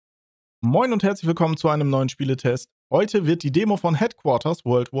Moin und herzlich willkommen zu einem neuen Spieletest. Heute wird die Demo von Headquarters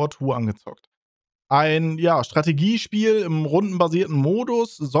World War II angezockt. Ein Strategiespiel im rundenbasierten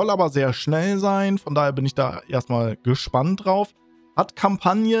Modus, soll aber sehr schnell sein, von daher bin ich da erstmal gespannt drauf. Hat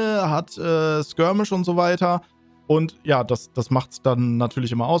Kampagne, hat Skirmish und so weiter. Und ja, das macht es dann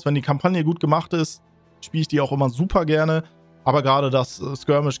natürlich immer aus. Wenn die Kampagne gut gemacht ist, spiele ich die auch immer super gerne. Aber gerade das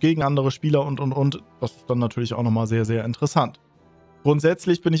Skirmish gegen andere Spieler und, das ist dann natürlich auch nochmal sehr, sehr interessant.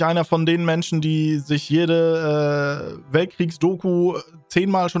 Grundsätzlich bin ich einer von den Menschen, die sich jede Weltkriegs-Doku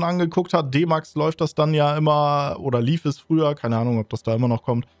 10-mal schon angeguckt hat. D-Max läuft das dann ja immer, oder lief es früher, keine Ahnung, ob das da immer noch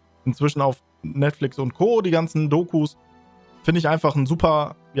kommt. Inzwischen auf Netflix und Co., die ganzen Dokus. Finde ich einfach ein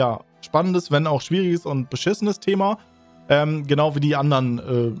super, spannendes, wenn auch schwieriges und beschissenes Thema. Genau wie die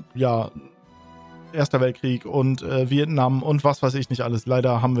anderen, Erster Weltkrieg und Vietnam und was weiß ich nicht alles.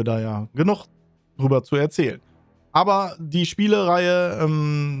 Leider haben wir da ja genug drüber zu erzählen. Aber die Spielereihe,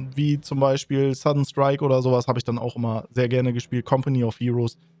 wie zum Beispiel Sudden Strike oder sowas, habe ich dann auch immer sehr gerne gespielt. Company of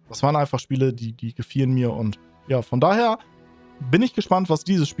Heroes. Das waren einfach Spiele, die gefielen mir. Und ja, von daher bin ich gespannt, was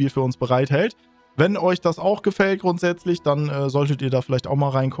dieses Spiel für uns bereithält. Wenn euch das auch gefällt grundsätzlich, dann solltet ihr da vielleicht auch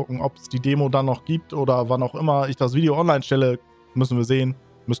mal reingucken, ob es die Demo dann noch gibt oder wann auch immer ich das Video online stelle. Müssen wir sehen.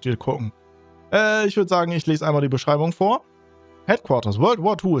 Müsst ihr gucken. Ich würde sagen, ich lese einmal die Beschreibung vor. Headquarters World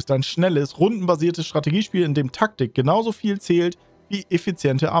War II ist ein schnelles, rundenbasiertes Strategiespiel, in dem Taktik genauso viel zählt wie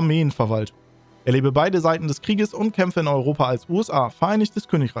effiziente Armeenverwaltung. Erlebe beide Seiten des Krieges und Kämpfe in Europa als USA, Vereinigtes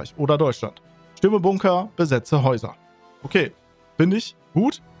Königreich oder Deutschland. Stürme Bunker, besetze Häuser. Okay, finde ich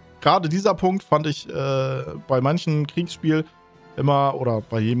gut. Gerade dieser Punkt fand ich bei manchen Kriegsspielen immer, oder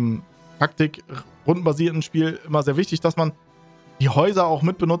bei jedem Taktik-rundenbasierten Spiel immer sehr wichtig, dass man die Häuser auch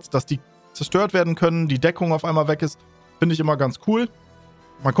mitbenutzt, dass die zerstört werden können, die Deckung auf einmal weg ist. Finde ich immer ganz cool.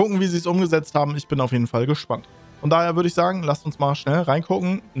 Mal gucken, wie sie es umgesetzt haben. Ich bin auf jeden Fall gespannt. Von daher würde ich sagen, lasst uns mal schnell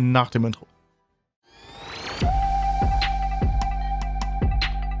reingucken nach dem Intro.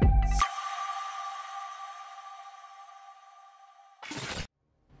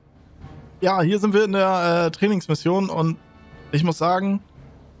 Ja, hier sind wir in der Trainingsmission und ich muss sagen,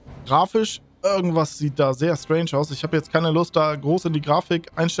 grafisch, irgendwas sieht da sehr strange aus. Ich habe jetzt keine Lust, da groß in die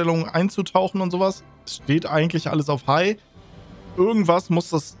Grafikeinstellungen einzutauchen und sowas. Es steht eigentlich alles auf High. Irgendwas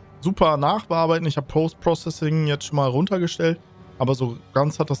muss das super nachbearbeiten. Ich habe Post-Processing jetzt schon mal runtergestellt, aber so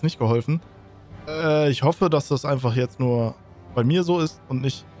ganz hat das nicht geholfen. Ich hoffe, dass das einfach jetzt nur bei mir so ist und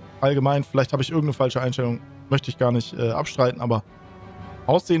nicht allgemein. Vielleicht habe ich irgendeine falsche Einstellung. Möchte ich gar nicht abstreiten, aber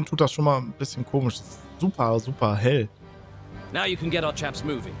aussehen tut das schon mal ein bisschen komisch. Das ist super, super hell. Now you can get our chaps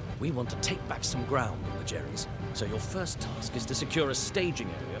moving. We want to take back some ground in the Jerrys. So your first task is to secure a staging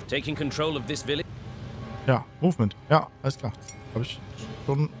area, taking control of this village. Ja, Movement. Ja, alles klar. Habe ich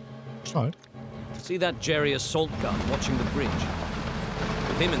schon geschnallt. See that Jerry assault gun watching the bridge?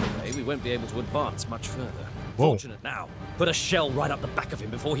 With him in the way, we won't be able to advance much further. Whoa. Fortunate now. Put a shell right up the back of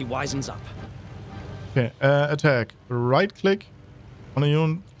him before he wisens up. Okay, attack. Right click on a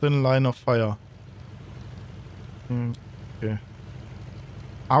unit thin line of fire. Okay.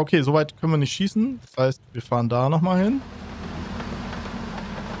 Okay, soweit können wir nicht schießen. Das heißt, wir fahren da nochmal hin.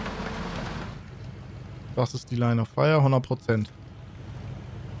 Das ist die Line of Fire, 100%.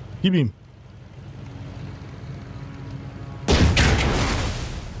 Gib ihm.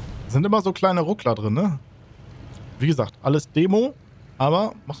 Sind immer so kleine Ruckler drin, ne? Wie gesagt, alles Demo,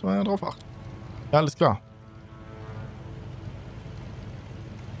 aber muss man ja drauf achten. Ja, alles klar.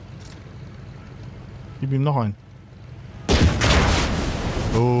 Gib ihm noch einen.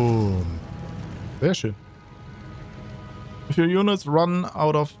 Boom. Sehr schön. If your units run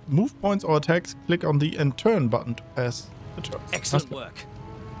out of move points or attacks, click on the end turn button to pass the turn. Excellent work.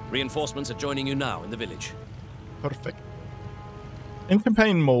 Reinforcements are joining you now in the village. Perfect. In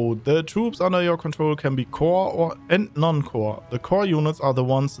campaign mode, the troops under your control can be core and non-core. The core units are the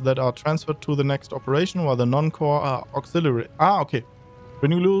ones that are transferred to the next operation, while the non-core are auxiliary. Ah, okay.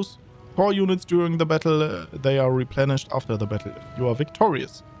 When you lose core units during the battle, they are replenished after the battle if you are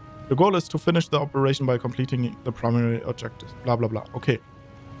victorious. The goal is to finish the operation by completing the primary objectives. Bla bla bla. Okay.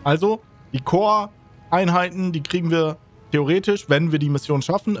 Also, die Core-Einheiten, die kriegen wir theoretisch, wenn wir die Mission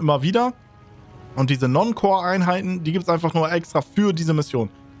schaffen, immer wieder. Und diese Non-Core-Einheiten, die gibt es einfach nur extra für diese Mission.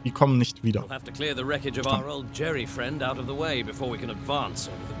 Die kommen nicht wieder. We'll have to clear the wreckage of our old Jerry friend out of the way before we can advance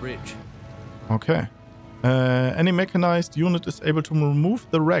over the bridge. Okay. Any mechanized unit is able to remove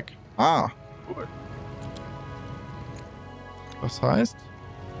the wreck. Ah, cool. Das heißt...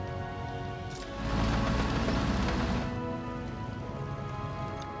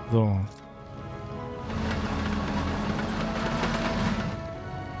 So.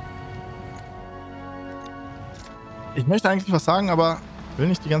 Ich möchte eigentlich was sagen, aber will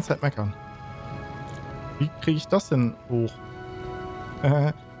nicht die ganze Zeit meckern. Wie kriege ich das denn hoch?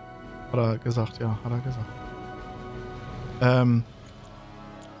 Hat er gesagt, ja, hat er gesagt.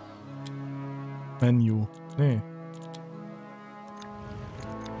 Menü. Nee.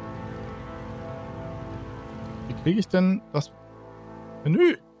 Wie kriege ich denn das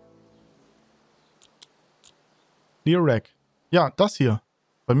Menü? Clear Rack. Ja, das hier.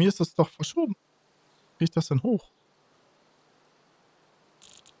 Bei mir ist das doch verschoben. Wie kriege ich das denn hoch?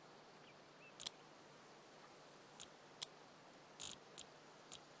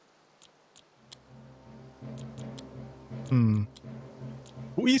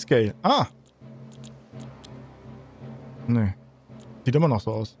 WWII-Scale. Ah. Nee. Sieht immer noch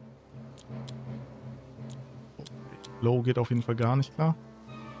so aus. Low geht auf jeden Fall gar nicht klar.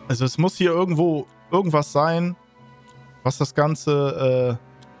 Also es muss hier irgendwo irgendwas sein, was das Ganze,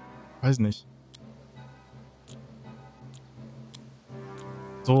 weiß nicht.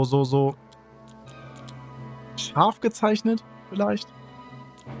 So scharf gezeichnet vielleicht?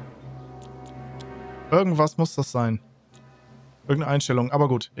 Irgendwas muss das sein. Irgendeine Einstellung, aber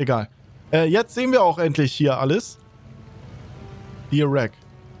gut, egal. Jetzt sehen wir auch endlich hier alles. Hier Rack.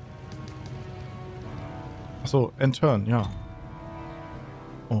 Achso, End Turn, ja.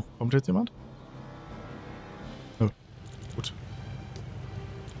 Oh, kommt jetzt jemand? Nö. Gut.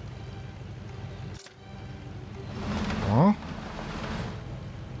 Ja.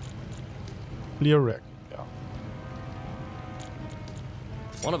 Clear Rack, ja.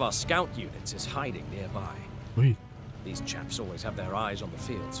 One of our scout units is hiding nearby. Ui. These chaps always have their eyes on the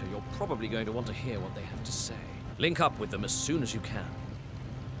field, so you're probably going to want to hear what they have to say. Link up with them as soon as you can.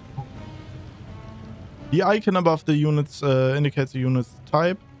 The icon above the units indicates the unit's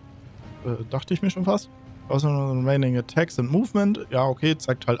type. Dachte ich mir schon fast. Also remaining attacks and movement. Ja, okay,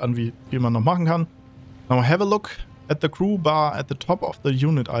 zeigt halt an, wie viel man noch machen kann. Now have a look at the crew bar at the top of the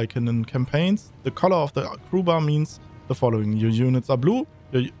unit icon in campaigns. The color of the crew bar means the following. Your units are blue,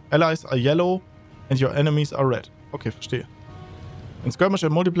 your allies are yellow, and your enemies are red. Okay, verstehe. In skirmish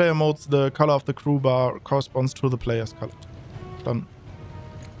and multiplayer modes, the color of the crew bar corresponds to the player's color. Dann.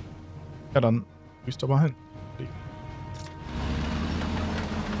 Ja, dann düst aber hin.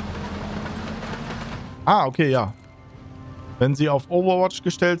 Ah, okay, ja. Wenn sie auf Overwatch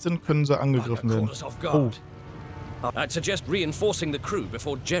gestellt sind, können sie angegriffen werden. Oh. I'd suggest reinforcing the crew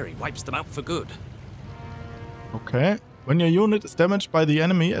before Jerry wipes them out for good. Okay. When your unit is damaged by the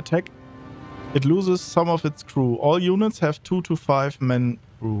enemy attack, it loses some of its crew. All units have 2 to 5 men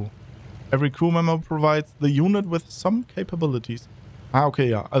crew. Every crew member provides the unit with some capabilities. Ah, okay,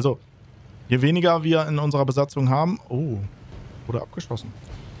 ja. Also, je weniger wir in unserer Besatzung haben... Oh, wurde abgeschossen.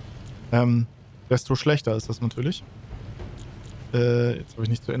 Desto schlechter ist das natürlich. Jetzt habe ich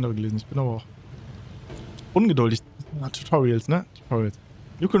nicht zu Ende gelesen. Ich bin aber auch ungeduldig. Tutorials, ne? Tutorials.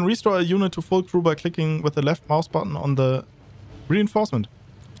 You can restore a unit to full crew by clicking with the left mouse button on the reinforcement.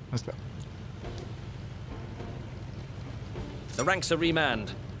 Alles klar. The ranks are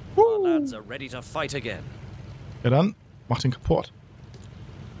remanned. Our lads are ready to fight again. Ja dann, mach den kaputt.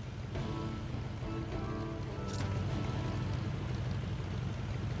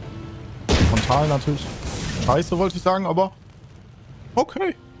 Frontal natürlich scheiße, wollte ich sagen, aber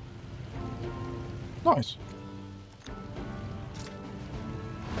okay. Nice.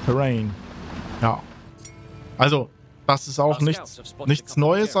 Terrain. Ja. Also, das ist auch nichts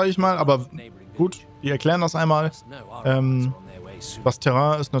Neues, sage ich mal, aber gut, die erklären das einmal. Das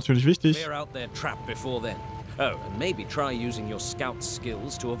Terrain ist natürlich wichtig. Oh, and maybe try using your scout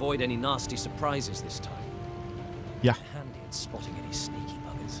skills to avoid any nasty surprises this time. Ja. Handy at spotting any sneaky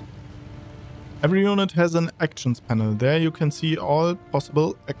buggers. Every unit has an actions panel. There you can see all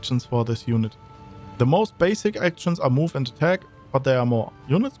possible actions for this unit. The most basic actions are move and attack, but there are more.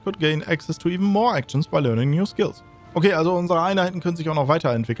 Units could gain access to even more actions by learning new skills. Okay, also unsere Einheiten können sich auch noch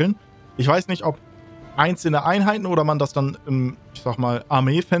weiterentwickeln. Ich weiß nicht, ob einzelne Einheiten oder man das dann im, ich sag mal,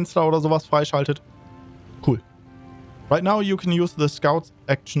 Armeefenster oder sowas freischaltet. Cool. Right now you can use the Scouts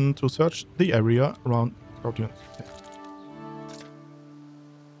action to search the area around Scout units. Okay.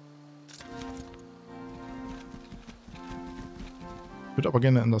 Ich würde aber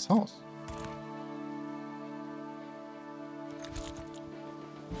gerne in das Haus.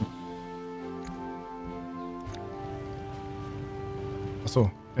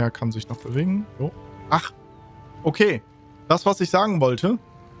 Achso, er kann sich noch bewegen. So. Ach, okay. Das, was ich sagen wollte.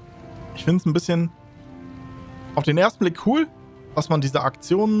 Ich finde es ein bisschen auf den ersten Blick cool, dass man diese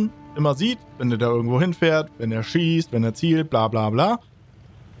Aktionen immer sieht, wenn er da irgendwo hinfährt, wenn er schießt, wenn er zielt, bla bla bla.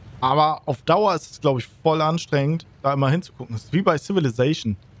 Aber auf Dauer ist es, glaube ich, voll anstrengend, da immer hinzugucken. Das ist wie bei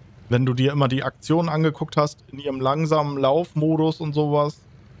Civilization. wenn du dir immer die Aktionen angeguckt hast, in ihrem langsamen Laufmodus und sowas.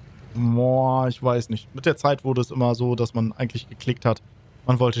 Boah, ich weiß nicht. Mit der Zeit wurde es immer so, dass man eigentlich geklickt hat.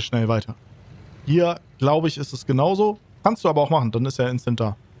 Man wollte schnell weiter. Hier, glaube ich, ist es genauso. Kannst du aber auch machen, dann ist er instant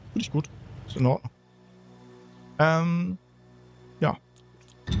da. Finde ich gut. Ist in Ordnung. Ja.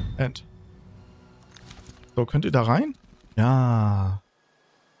 End. So, könnt ihr da rein? Ja.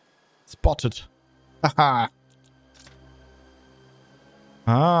 Spotted. Haha.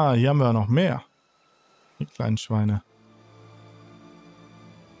 Ah, hier haben wir noch mehr. Die kleinen Schweine.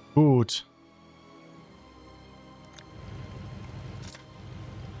 Gut.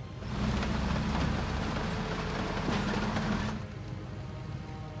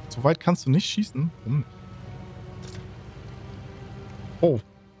 So weit kannst du nicht schießen. Oh.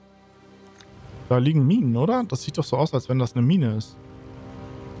 Da liegen Minen, oder? Das sieht doch so aus, als wenn das eine Mine ist.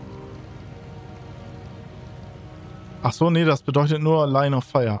 Ach so, nee, das bedeutet nur Line of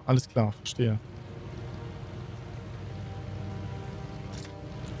Fire. Alles klar, verstehe.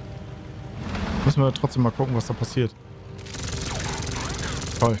 Müssen wir trotzdem mal gucken, was da passiert.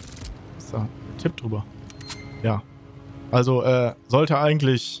 Toll. Ist da ein Tipp drüber? Ja. Also, sollte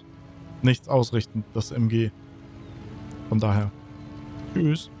eigentlich nichts ausrichten, das MG. Von daher.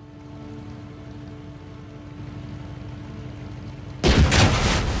 Tschüss.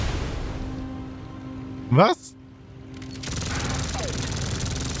 Was?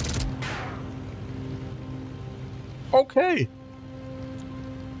 Okay.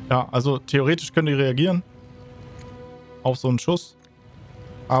 Ja, also theoretisch können die reagieren auf so einen Schuss.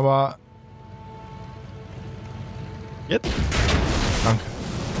 Aber jetzt? Danke.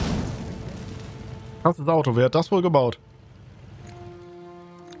 Krasses Auto. Wer hat das wohl gebaut?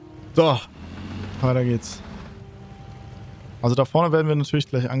 So. Weiter geht's. Also da vorne werden wir natürlich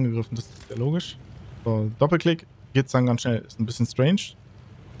gleich angegriffen. Das ist ja logisch. So, Doppelklick geht's dann ganz schnell. Ist ein bisschen strange.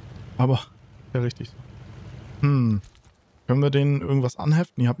 Aber ja, richtig so. Können wir denen irgendwas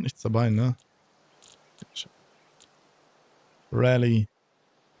anheften? Ihr habt nichts dabei, ne? Rally.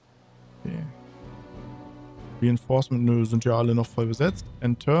 Okay. Reinforcement, nö, sind ja alle noch voll besetzt.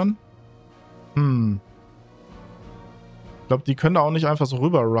 End Turn. Ich glaube, die können da auch nicht einfach so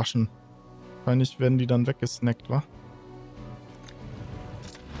rüber rushen. Wahrscheinlich werden die dann weggesnackt, wa?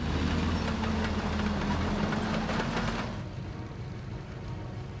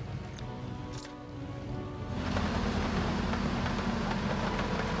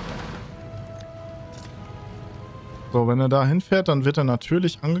 So, wenn er da hinfährt, dann wird er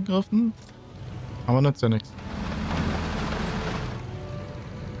natürlich angegriffen. Aber nützt ja nichts.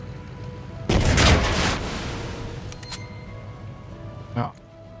 Ja,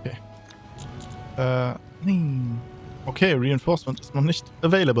 okay. Okay, Reinforcement ist noch nicht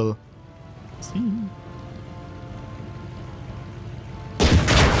available. See.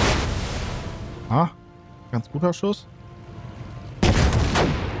 Ah, ganz guter Schuss.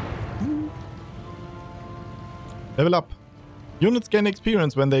 Level up. Units gain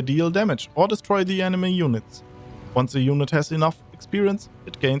experience when they deal damage or destroy the enemy units. Once a unit has enough experience,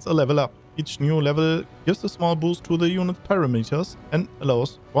 it gains a level up. Each new level gives a small boost to the unit's parameters and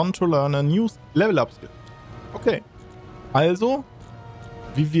allows one to learn a new level up skill. Okay. Also,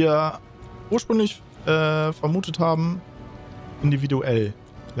 wie wir ursprünglich vermutet haben, individuell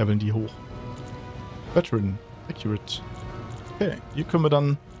leveln die hoch. Veteran. Accurate. Okay, hier können wir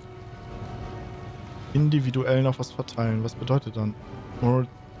dann individuell noch was verteilen. Was bedeutet dann?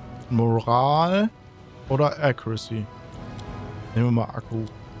 Moral oder Accuracy? Nehmen wir mal Akku.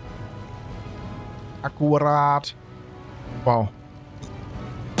 Akkurat. Wow.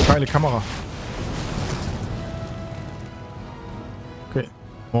 Geile Kamera. Okay.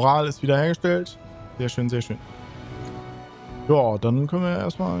 Moral ist wieder hergestellt. Sehr schön, sehr schön. Ja, dann können wir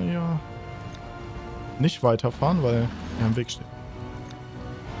erstmal hier nicht weiterfahren, weil er im Weg steht.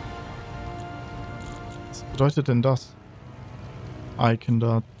 Was bedeutet denn das? Icon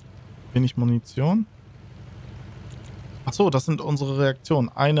da. Wenig Munition. Achso, das sind unsere Reaktionen.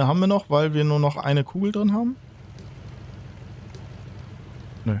 Eine haben wir noch, weil wir nur noch eine Kugel drin haben.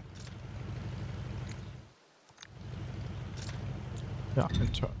 Nö. Ja,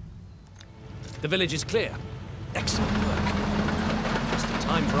 enter. The village is clear. Excellent work. It's the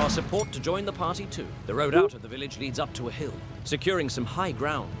time for our support to join the party too. The road out of the village leads up to a hill. Securing some high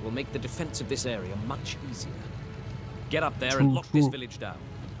ground will make the defense of this area much easier. Get up there and lock this village down.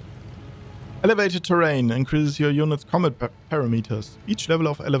 Elevated terrain increases your unit's combat parameters. Each level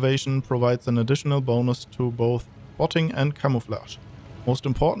of elevation provides an additional bonus to both spotting and camouflage. Most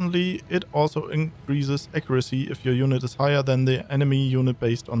importantly, it also increases accuracy if your unit is higher than the enemy unit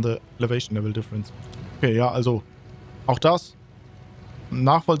based on the elevation level difference. Okay, ja, also auch das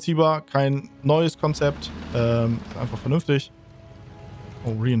nachvollziehbar, kein neues Konzept. Ist einfach vernünftig.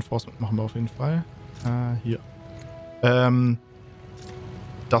 Oh, Reinforcement machen wir auf jeden Fall. Hier.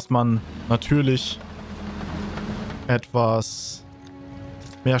 Dass man natürlich etwas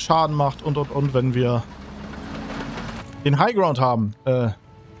mehr Schaden macht und, wenn wir den Highground haben,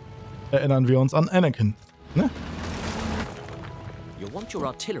 erinnern wir uns an Anakin, ne? You'll want your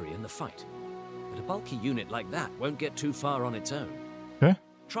artillery in the fight, but a bulky unit like that won't get too far on its own. Okay.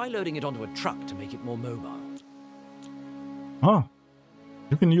 Try loading it onto a truck to make it more mobile. Ah.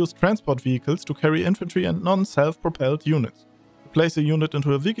 You can use transport vehicles to carry infantry and non-self-propelled units. Place a unit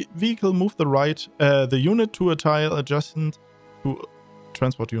into a vehicle, move the unit to a tile adjacent to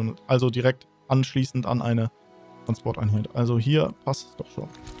transport unit. Also direkt anschließend an eine Transporteinheit. Also hier passt es doch schon.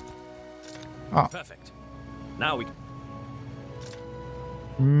 Ah. Perfect. Now we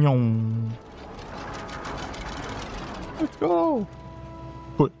Let's go.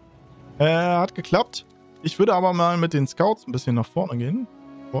 Cool. Hat geklappt. Ich würde aber mal mit den Scouts ein bisschen nach vorne gehen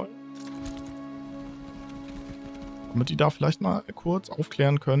wollen. Damit die da vielleicht mal kurz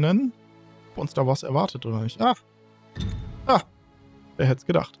aufklären können, ob uns da was erwartet oder nicht. Ach. Ah. Wer hätte es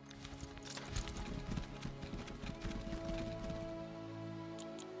gedacht?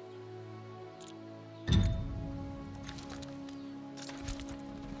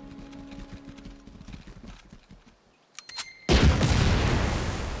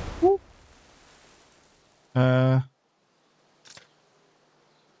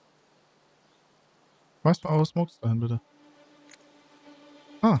 Weißt du eure Smokes dahin, bitte?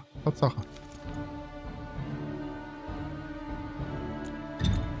 Ah, Tatsache.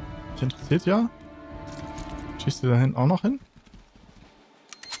 Mich interessiert ja. Schießt ihr da hinten auch noch hin?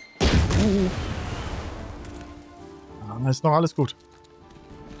 Ah, ist noch alles gut.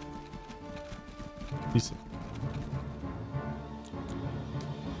 Siehst du.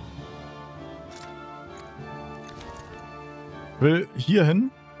 Will hier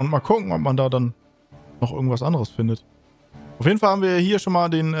hin und mal gucken, ob man da dann noch irgendwas anderes findet. Auf jeden Fall haben wir hier schon mal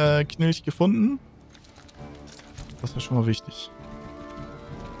den Knilch gefunden. Das ist schon mal wichtig.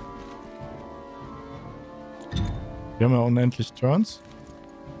 Wir haben ja unendlich Turns.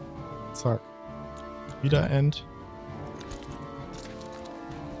 Zack. Wieder End.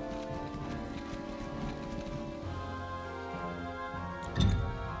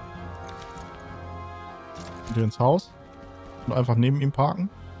 Und hier ins Haus. Und einfach neben ihm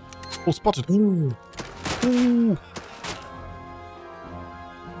parken. Oh, spotted.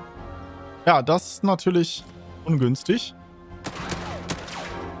 Ja, das ist natürlich ungünstig.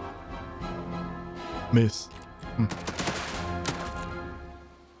 Mist.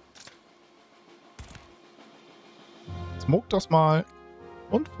 Smoked das mal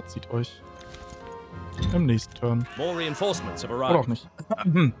und verzieht euch im nächsten Turn. Oder auch nicht.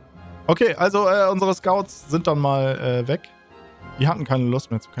 Okay, also unsere Scouts sind dann mal weg. Die hatten keine Lust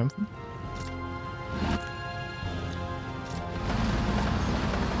mehr zu kämpfen.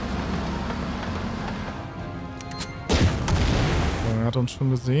 Er hat uns schon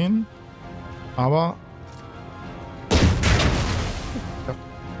gesehen. Aber... Ja.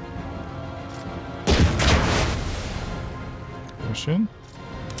 Sehr schön.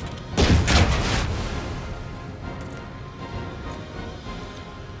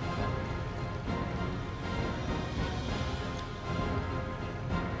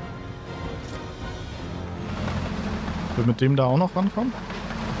 Wir mit dem da auch noch rankommen?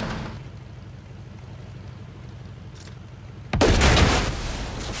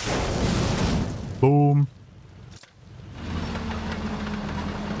 Boom.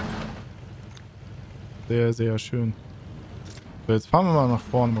 Sehr, sehr schön. So, jetzt fahren wir mal nach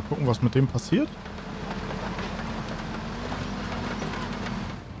vorne. Mal gucken, was mit dem passiert.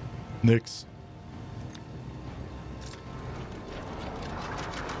 Nix.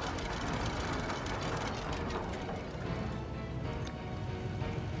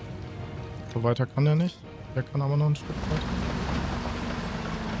 So weiter kann er nicht. Der kann aber noch ein Stück weiter.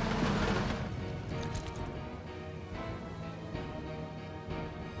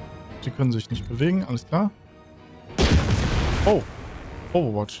 Die können sich nicht bewegen, alles klar. Oh,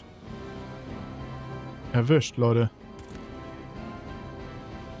 Overwatch. Erwischt, Leute.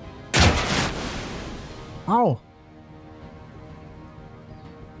 Au.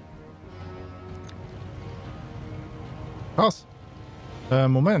 Krass.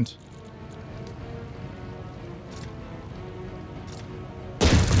 Moment.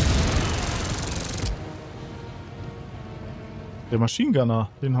 Der Maschinengunner,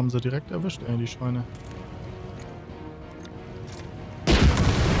 den haben sie direkt erwischt, ey, die Schweine.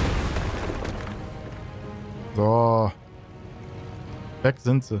 So. Weg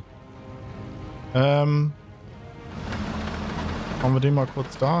sind sie. Machen wir den mal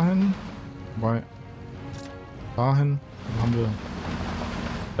kurz dahin. Wobei, dahin. Dann haben wir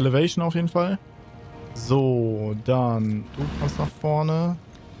Elevation auf jeden Fall. So, dann du kannst nach vorne.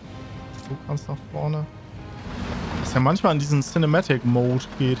 Du kannst nach vorne. Dass ja manchmal in diesen Cinematic Mode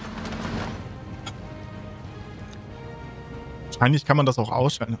geht. Wahrscheinlich kann man das auch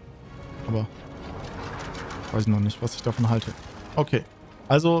ausschalten. Aber weiß ich noch nicht, was ich davon halte. Okay.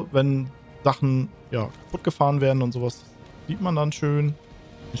 Also, wenn Sachen ja kaputt gefahren werden und sowas, sieht man dann schön.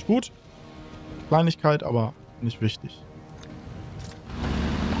 Nicht gut. Kleinigkeit, aber nicht wichtig.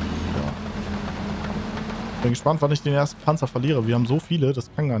 Ja. Bin gespannt, wann ich den ersten Panzer verliere. Wir haben so viele, das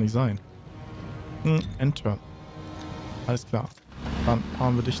kann gar nicht sein. Endturn. Alles klar. Dann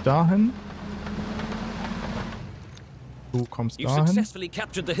fahren wir dich dahin. Du kommst dahin. Successfully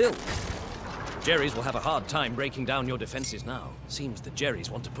captured the hill. Jerry's will have a hard time breaking down your defenses now. Seems the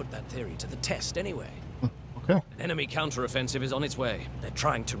Jerry's want to put that theory to the test anyway. Okay. An enemy counteroffensive is on its way. They're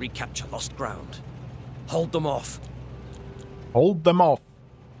trying to recapture lost ground. Hold them off. Hold them off.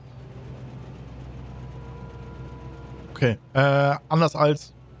 Okay. Anders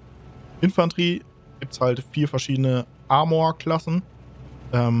als Infanterie gibt es halt 4 verschiedene Armor-Klassen.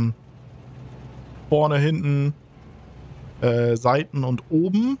 Vorne, hinten, Seiten und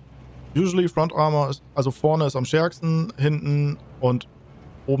oben. Usually Front Armor ist, also vorne ist am stärksten, hinten und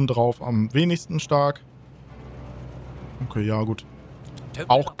obendrauf am wenigsten stark. Okay, ja gut.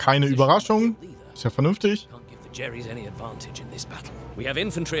 Auch keine Überraschung. Ist ja vernünftig. Jerry's any advantage in this battle. We have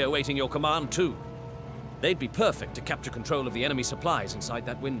infantry awaiting your command too. They'd be perfect to capture control of the enemy supplies inside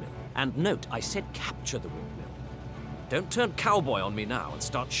that windmill. And note, I said capture the windmill. Don't turn cowboy on me now and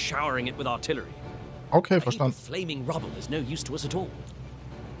start showering it with artillery. Okay, verstanden. Flaming rubble is no use to us at all.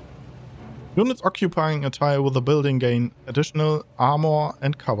 Units occupying a tile with the building gain additional armor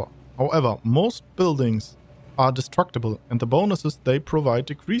and cover. However, most buildings are destructible and the bonuses they provide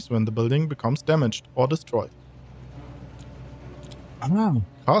decrease when the building becomes damaged or destroyed. Ah,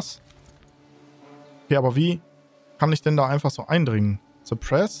 krass. Okay, aber wie kann ich denn da einfach so eindringen?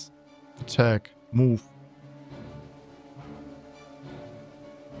 Suppress, Attack, Move.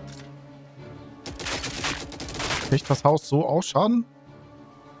 Kriegt das Haus so auch Schaden?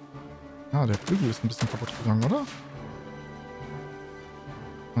 Ah, der Flügel ist ein bisschen kaputt gegangen, oder?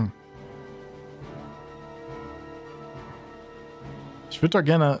 Ich würde da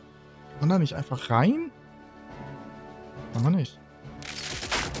gerne... Kann da nicht einfach rein? Kann man nicht.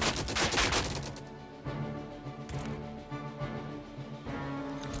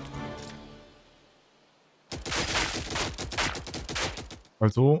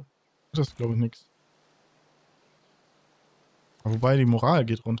 Also, das ist glaube ich nichts. Wobei die Moral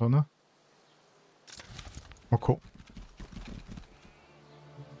geht runter, ne? Mal gucken.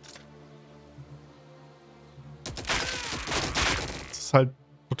 Das ist halt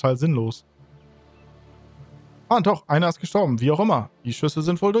total sinnlos. Ah, doch, einer ist gestorben. Wie auch immer. Die Schüsse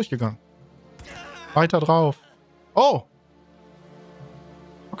sind wohl durchgegangen. Weiter drauf. Oh!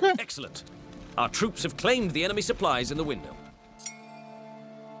 Okay. Excellent. Our troops have claimed the enemy supplies in the window.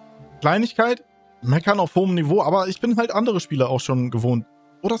 Kleinigkeit, meckern auf hohem Niveau, aber ich bin halt andere Spieler auch schon gewohnt,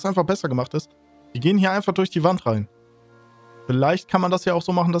 wo das einfach besser gemacht ist. Die gehen hier einfach durch die Wand rein. Vielleicht kann man das ja auch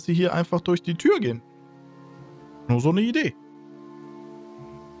so machen, dass sie hier einfach durch die Tür gehen. Nur so eine Idee.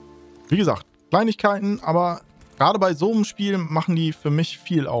 Wie gesagt, Kleinigkeiten, aber gerade bei so einem Spiel machen die für mich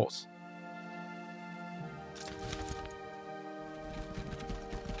viel aus.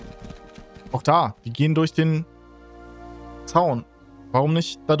 Auch da, die gehen durch den Zaun. Warum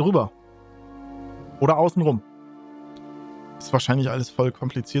nicht da drüber? Oder außenrum? Ist wahrscheinlich alles voll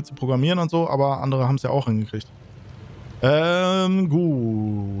kompliziert zu programmieren und so, aber andere haben es ja auch hingekriegt.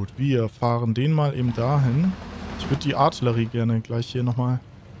 Gut. Wir fahren den mal eben dahin. Ich würde die Artillerie gerne gleich hier nochmal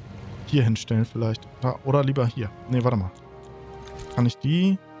hier hinstellen vielleicht. Oder lieber hier. Ne, warte mal. Kann ich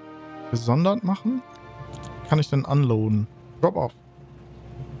die gesondert machen? Kann ich denn unloaden? Drop off.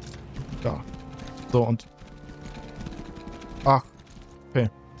 Da. So und... Ach. Okay,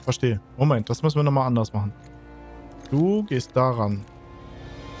 verstehe. Moment, das müssen wir nochmal anders machen. Du gehst daran.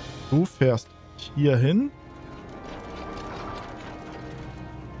 Du fährst hier hin.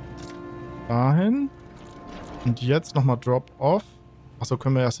 Dahin. Und jetzt nochmal Drop-Off. Achso,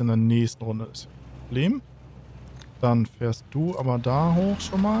 können wir erst in der nächsten Runde. Das ist ein Problem. Dann fährst du aber da hoch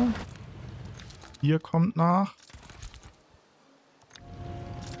schon mal. Hier kommt nach.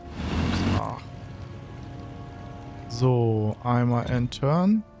 Nach. So, einmal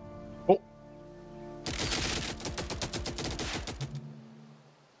End-Turn. Oh.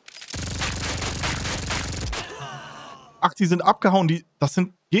 Ach, die sind abgehauen. Das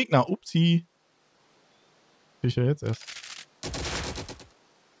sind Gegner. Upsi. Sehe ich ja jetzt erst.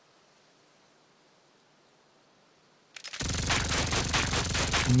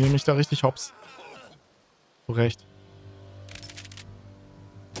 Die nehmen mich da richtig hops. Zu Recht.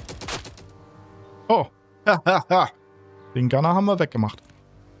 Oh. Ha. Den Gunner haben wir weggemacht.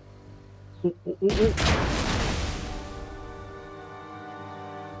 Oh.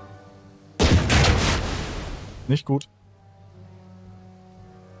 Nicht gut.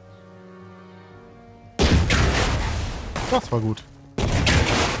 Das war gut.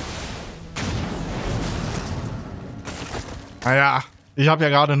 Naja, ich habe ja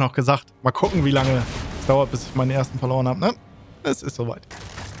gerade noch gesagt, mal gucken, wie lange es dauert, bis ich meinen ersten verloren habe, ne? Es ist soweit.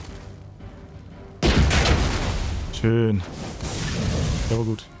 Schön. Ja, aber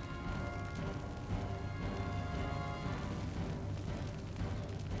gut.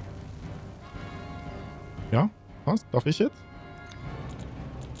 Ja? Was? Darf ich jetzt?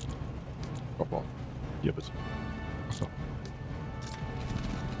 Komm auf. Hier bitte. Achso.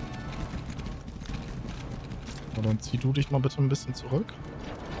 Na, dann zieh du dich mal bitte ein bisschen zurück.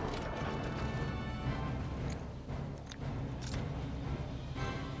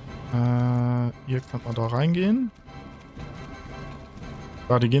 Ihr könnt mal da reingehen.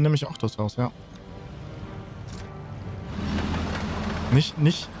 Ja, die gehen nämlich auch das Haus, ja.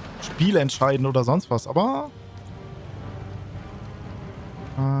 Nicht spielentscheidend oder sonst was, aber...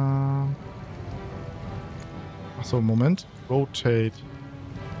 Achso, Moment. Rotate.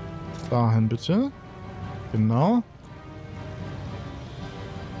 Dahin bitte. Genau.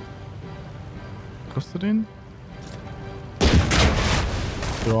 Triffst du den?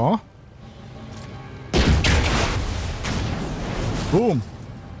 Ja. Boom.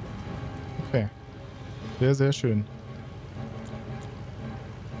 Okay. Sehr, sehr schön.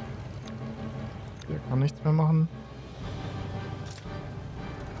 Der kann nichts mehr machen.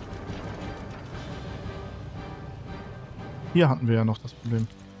 Hier hatten wir ja noch das Problem.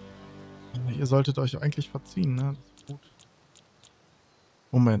 Ihr solltet euch eigentlich verziehen, ne? Das ist gut.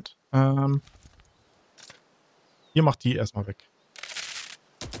 Moment. Ihr macht die erstmal weg.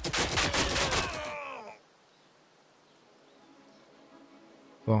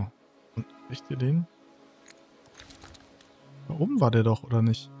 So. Und kriegt ihr den? Da oben war der doch, oder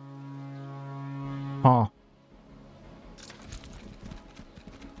nicht? Ha.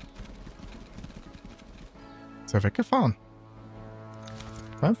 Ist er weggefahren?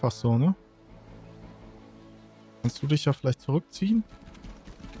 Einfach so, ne? Kannst du dich ja vielleicht zurückziehen?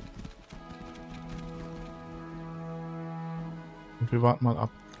 Und wir warten mal ab.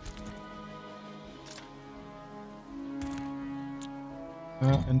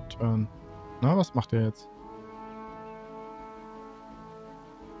 End-Turn. Na, was macht der jetzt?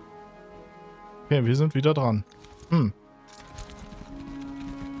 Okay, wir sind wieder dran.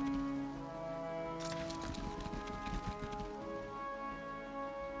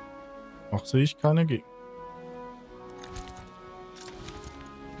 Noch sehe ich keine Gegner.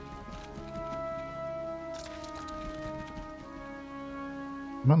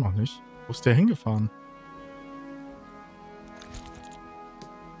 Immer noch nicht. Wo ist der hingefahren?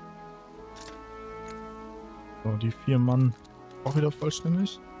 So, die 4 Mann auch wieder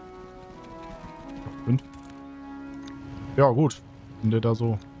vollständig. Noch 5. Ja, gut. Wenn der da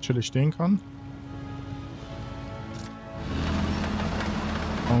so chillig stehen kann.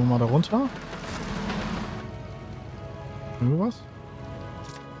 Machen wir mal da runter. Haben wir was?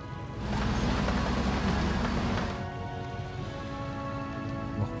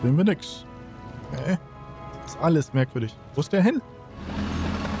 Noch sehen wir nix. Okay. Das ist alles merkwürdig. Wo ist der hin?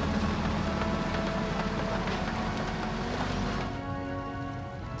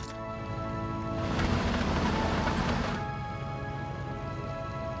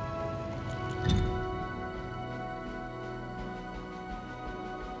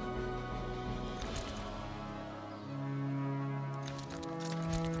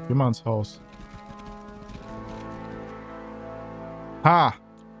 Geh mal ins Haus. Ha!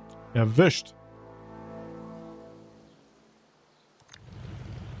 Erwischt.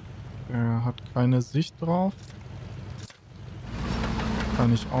 Er hat keine Sicht drauf.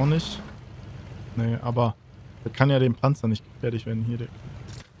 Kann ich auch nicht. Nee, aber er kann ja dem Panzer nicht gefährlich werden. Hier, der.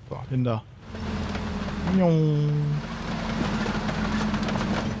 So, hinter.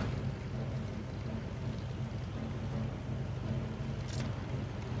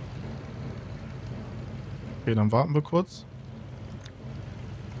 Okay, dann warten wir kurz.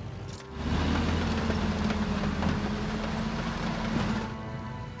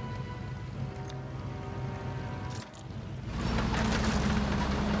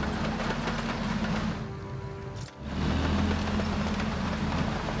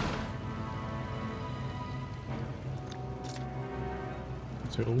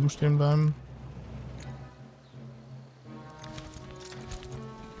 Kurz hier oben stehen bleiben.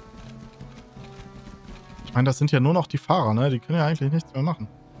 Ich meine, das sind ja nur noch die Fahrer, ne? Die können ja eigentlich nichts mehr machen.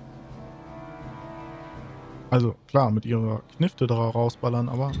 Also, klar, mit ihrer Knifte da rausballern,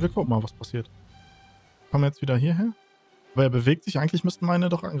 aber wir gucken mal, was passiert. Kommen wir jetzt wieder hierher? Aber er bewegt sich, eigentlich müssten meine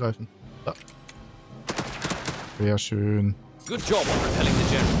doch angreifen. Da. Sehr schön. Good job on repelling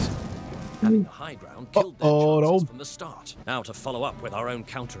the Germans. Having the high ground killed their chances from the start. Now to follow up with our own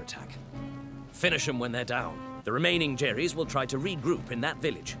counterattack. Finish them when they're down. The remaining Jerrys will try to regroup in that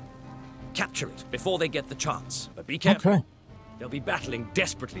village. Capture it before they get the chance. But be careful. Okay. They'll be battling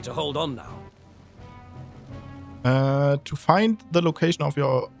desperately to hold on now. To find the location of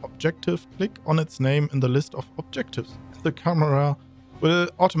your objective, click on its name in the list of objectives. The camera will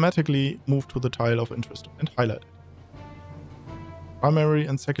automatically move to the tile of interest and highlight it. Primary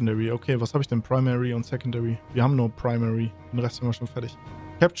and Secondary. Okay, was habe ich denn? Primary und Secondary. Wir haben nur Primary. Den Rest haben wir schon fertig.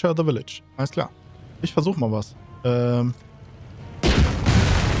 Capture the Village. Alles klar. Ich versuche mal was.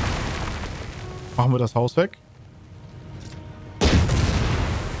 Machen wir das Haus weg.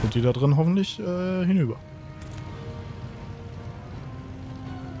 Sind die da drin hoffentlich hinüber.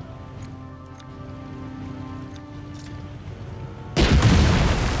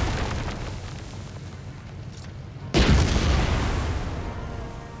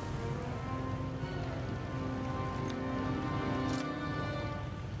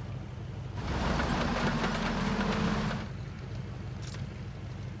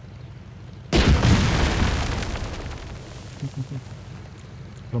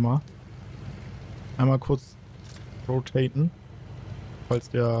 Warte mal. Einmal kurz rotaten, falls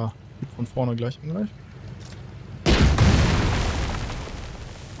der Typ von vorne gleich angreift.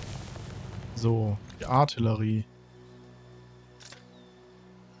 So, die Artillerie.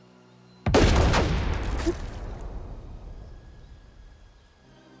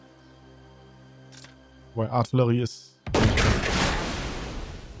 Wobei Artillerie ist...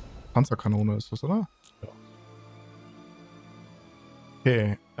 Panzerkanone ist das, oder? Ja.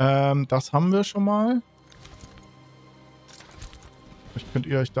 Okay, das haben wir schon mal. Vielleicht könnt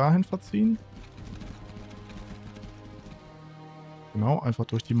ihr euch dahin verziehen. Genau, einfach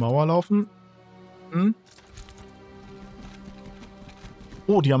durch die Mauer laufen. Hm.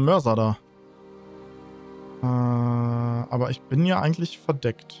 Oh, die haben Mörser da. Aber ich bin ja eigentlich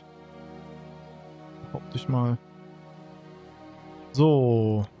verdeckt. Behaupte ich mal.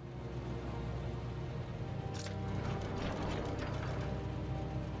 So.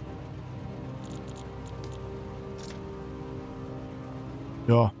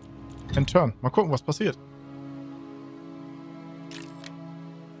 Ja. Ein Turn. Mal gucken, was passiert.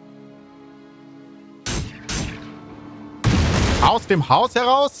 Aus dem Haus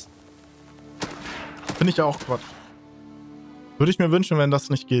heraus? Finde ich ja auch Quatsch. Würde ich mir wünschen, wenn das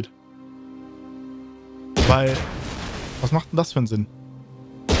nicht geht. Weil, was macht denn das für einen Sinn?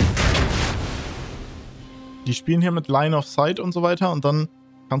 Die spielen hier mit Line of Sight und so weiter und dann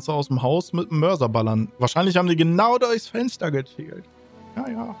kannst du aus dem Haus mit einem Mörser ballern. Wahrscheinlich haben die genau durchs Fenster gezielt. Ja,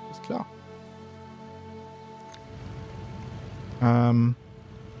 ja, ist klar.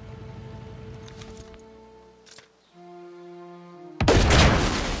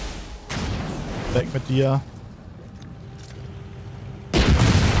 Weg mit dir.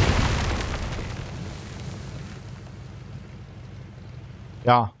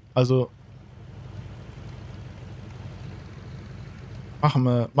 Ja, also machen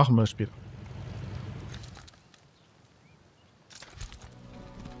wir später.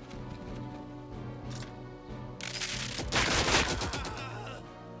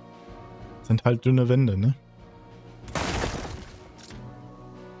 Sind halt dünne Wände, ne?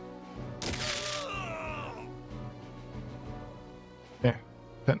 Okay,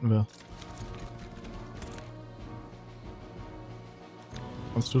 hätten wir.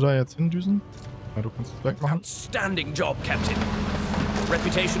 Kannst du da jetzt hindüsen? Ja, du kannst es wegmachen. Outstanding job, Captain. Your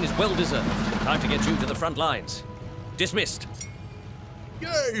reputation is well deserved. Time to get you to the front lines. Dismissed.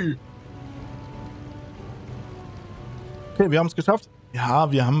 Yay! Okay, wir haben es geschafft.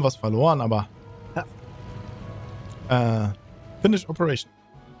 Ja, wir haben was verloren, aber... Finish Operation.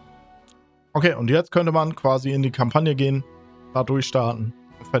 Okay, und jetzt könnte man quasi in die Kampagne gehen, da durchstarten.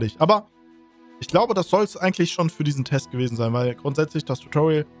 Fertig. Aber ich glaube, das soll es eigentlich schon für diesen Test gewesen sein, weil grundsätzlich das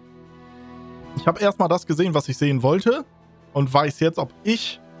Tutorial... Ich habe erstmal das gesehen, was ich sehen wollte und weiß jetzt, ob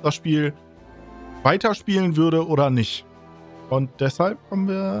ich das Spiel weiterspielen würde oder nicht. Und deshalb kommen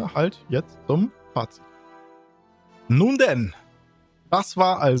wir halt jetzt zum Fazit. Nun denn, das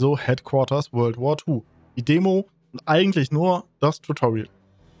war also Headquarters World War II. Die Demo und eigentlich nur das Tutorial.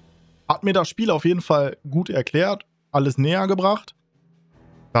 Hat mir das Spiel auf jeden Fall gut erklärt, alles näher gebracht.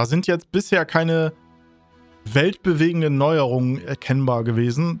 Da sind jetzt bisher keine weltbewegenden Neuerungen erkennbar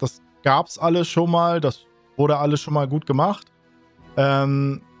gewesen. Das gab es alles schon mal, das wurde alles schon mal gut gemacht.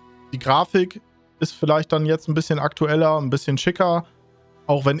 Die Grafik ist vielleicht dann jetzt ein bisschen aktueller, ein bisschen schicker,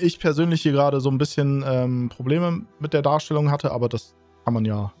 auch wenn ich persönlich hier gerade so ein bisschen Probleme mit der Darstellung hatte, aber das kann man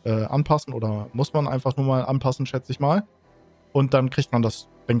ja anpassen oder muss man einfach nur mal anpassen, schätze ich mal. Und dann kriegt man das,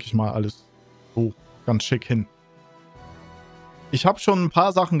 denke ich mal, alles so ganz schick hin. Ich habe schon ein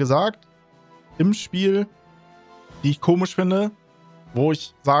paar Sachen gesagt im Spiel, die ich komisch finde, wo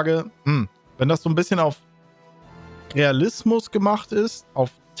ich sage, wenn das so ein bisschen auf Realismus gemacht ist,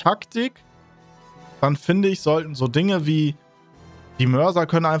 auf Taktik, dann finde ich, sollten so Dinge wie die Mörser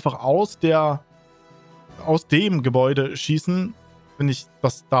können einfach aus dem Gebäude schießen, finde ich,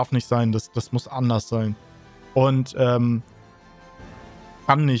 das darf nicht sein, das muss anders sein. Und kann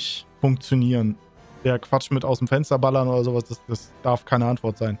nicht funktionieren. Der Quatsch mit aus dem Fenster ballern oder sowas, das darf keine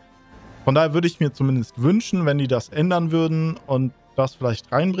Antwort sein. Von daher würde ich mir zumindest wünschen, wenn die das ändern würden und das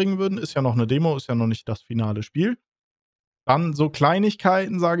vielleicht reinbringen würden. Ist ja noch eine Demo, ist ja noch nicht das finale Spiel. Dann so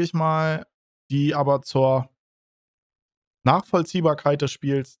Kleinigkeiten, sage ich mal, die aber zur Nachvollziehbarkeit des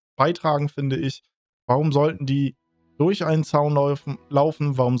Spiels beitragen, finde ich. Warum sollten die durch einen Zaun laufen?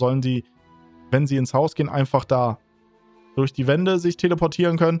 Warum sollen die, wenn sie ins Haus gehen, einfach da durch die Wände sich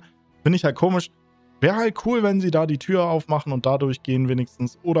teleportieren können? Finde ich halt komisch. Wäre halt cool, wenn sie da die Tür aufmachen und dadurch gehen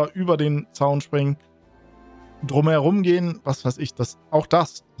wenigstens oder über den Zaun springen, drumherum gehen, was weiß ich. Auch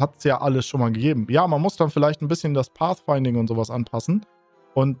das hat es ja alles schon mal gegeben. Ja, man muss dann vielleicht ein bisschen das Pathfinding und sowas anpassen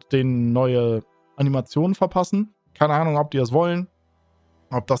und den neue Animationen verpassen. Keine Ahnung, ob die das wollen,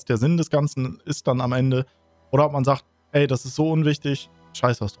 ob das der Sinn des Ganzen ist dann am Ende oder ob man sagt, ey, das ist so unwichtig,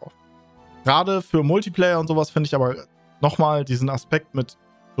 scheiß was drauf. Gerade für Multiplayer und sowas finde ich aber nochmal diesen Aspekt mit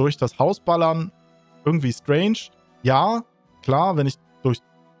durch das Haus ballern irgendwie strange. Ja, klar, wenn ich durch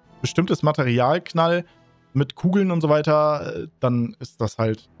bestimmtes Material knall mit Kugeln und so weiter, dann ist das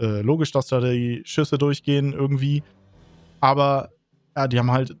halt logisch, dass da die Schüsse durchgehen irgendwie. Aber ja, die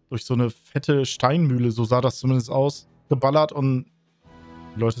haben halt durch so eine fette Steinmühle, so sah das zumindest aus, geballert und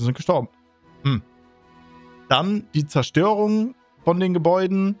die Leute sind gestorben. Dann die Zerstörung von den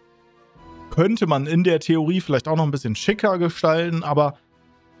Gebäuden könnte man in der Theorie vielleicht auch noch ein bisschen schicker gestalten, aber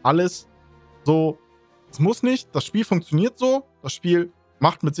alles so, es muss nicht, das Spiel funktioniert so, das Spiel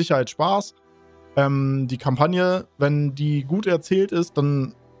macht mit Sicherheit Spaß. Die Kampagne, wenn die gut erzählt ist,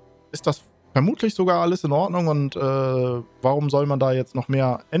 dann ist das vermutlich sogar alles in Ordnung und warum soll man da jetzt noch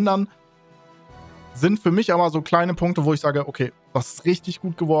mehr ändern? Sind für mich aber so kleine Punkte, wo ich sage, okay, das ist richtig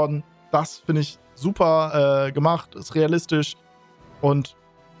gut geworden, das finde ich super gemacht, ist realistisch und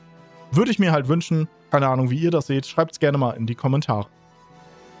würde ich mir halt wünschen, keine Ahnung, wie ihr das seht, schreibt es gerne mal in die Kommentare.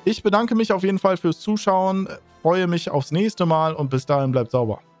 Ich bedanke mich auf jeden Fall fürs Zuschauen, freue mich aufs nächste Mal und bis dahin bleibt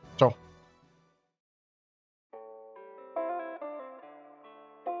sauber.